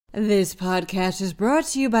This podcast is brought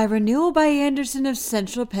to you by Renewal by Andersen of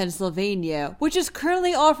Central Pennsylvania, which is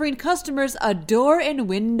currently offering customers a door and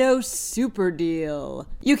window super deal.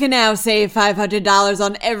 You can now save $500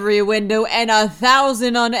 on every window and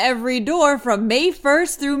 $1,000 on every door from May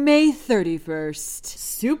 1st through May 31st.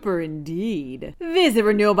 Super indeed. Visit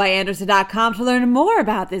renewalbyandersen.com to learn more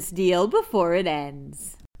about this deal before it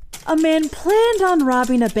ends. A man planned on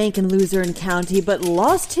robbing a bank in Luzerne County but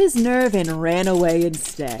lost his nerve and ran away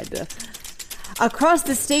instead. Across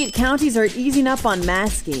the state, counties are easing up on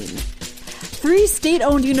masking. 3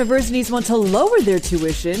 state-owned universities want to lower their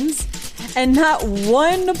tuitions, and not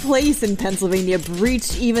one place in Pennsylvania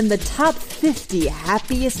breached even the top 50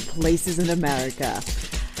 happiest places in America.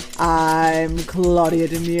 I'm Claudia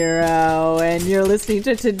DeMiro, and you're listening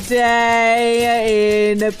to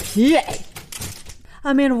Today in PA.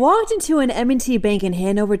 A man walked into an M&T Bank in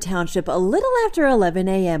Hanover Township a little after 11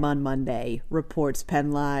 a.m. on Monday, reports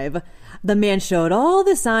PennLive. The man showed all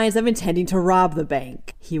the signs of intending to rob the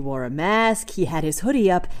bank. He wore a mask, he had his hoodie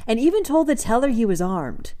up, and even told the teller he was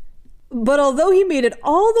armed. But although he made it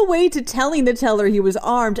all the way to telling the teller he was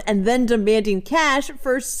armed and then demanding cash,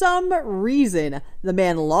 for some reason, the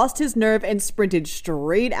man lost his nerve and sprinted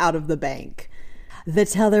straight out of the bank. The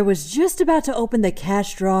teller was just about to open the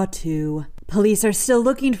cash drawer too. Police are still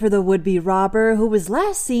looking for the would-be robber who was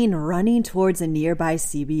last seen running towards a nearby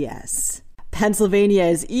CVS. Pennsylvania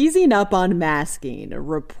is easing up on masking,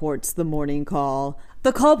 reports the Morning Call.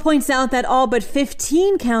 The call points out that all but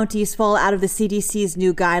 15 counties fall out of the CDC's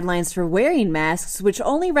new guidelines for wearing masks, which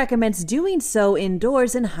only recommends doing so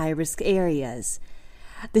indoors in high-risk areas.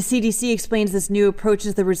 The CDC explains this new approach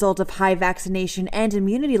is the result of high vaccination and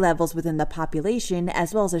immunity levels within the population,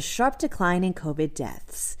 as well as a sharp decline in COVID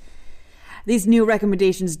deaths. These new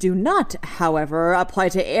recommendations do not, however, apply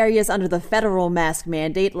to areas under the federal mask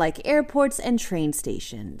mandate like airports and train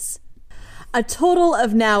stations. A total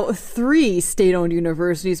of now 3 state-owned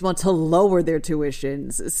universities want to lower their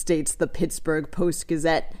tuitions, states the Pittsburgh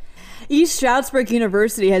Post-Gazette. East Stroudsburg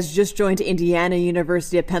University has just joined Indiana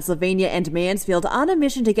University of Pennsylvania and Mansfield on a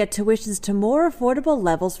mission to get tuitions to more affordable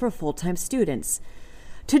levels for full-time students.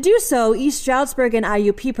 To do so, East Stroudsburg and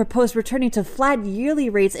IUP propose returning to flat yearly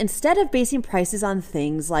rates instead of basing prices on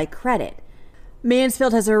things like credit.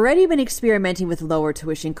 Mansfield has already been experimenting with lower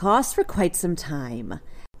tuition costs for quite some time.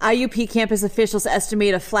 IUP campus officials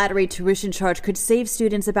estimate a flat rate tuition charge could save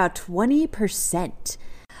students about 20%.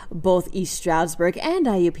 Both East Stroudsburg and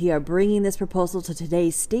IUP are bringing this proposal to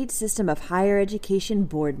today's State System of Higher Education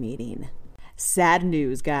board meeting. Sad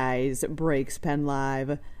news, guys, breaks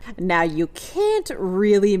PennLive. Now, you can't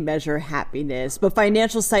really measure happiness, but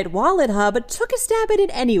financial site WalletHub took a stab at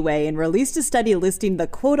it anyway and released a study listing the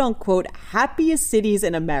quote-unquote happiest cities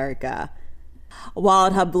in America.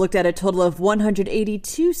 WalletHub looked at a total of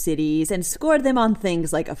 182 cities and scored them on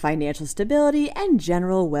things like financial stability and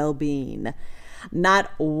general well-being.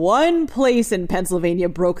 Not one place in Pennsylvania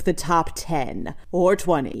broke the top 10, or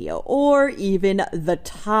 20, or even the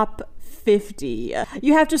top 50.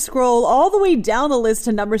 You have to scroll all the way down the list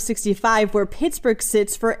to number 65, where Pittsburgh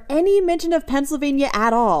sits for any mention of Pennsylvania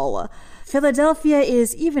at all. Philadelphia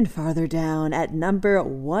is even farther down at number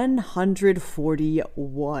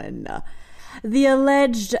 141. The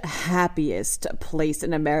alleged happiest place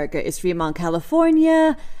in America is Fremont,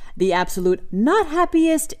 California. The absolute not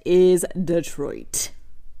happiest is Detroit.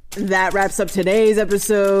 That wraps up today's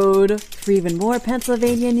episode. For even more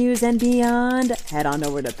Pennsylvania news and beyond, head on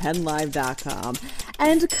over to PennLive.com.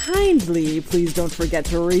 And kindly, please don't forget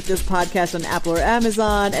to rate this podcast on Apple or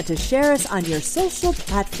Amazon and to share us on your social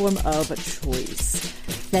platform of choice.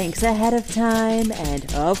 Thanks ahead of time,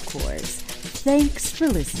 and of course, thanks for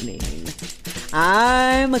listening.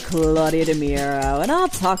 I'm Claudia DeMiro, and I'll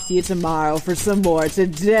talk to you tomorrow for some more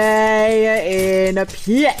Today in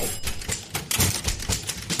PA.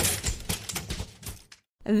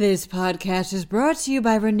 This podcast is brought to you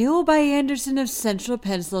by Renewal by Andersen of Central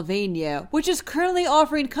Pennsylvania, which is currently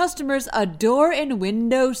offering customers a door and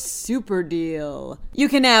window super deal. You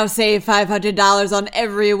can now save $500 on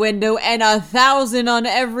every window and $1,000 on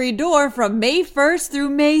every door from May 1st through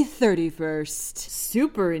May 31st.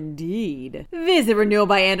 Super indeed. Visit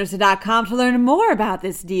renewalbyandersen.com to learn more about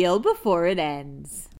this deal before it ends.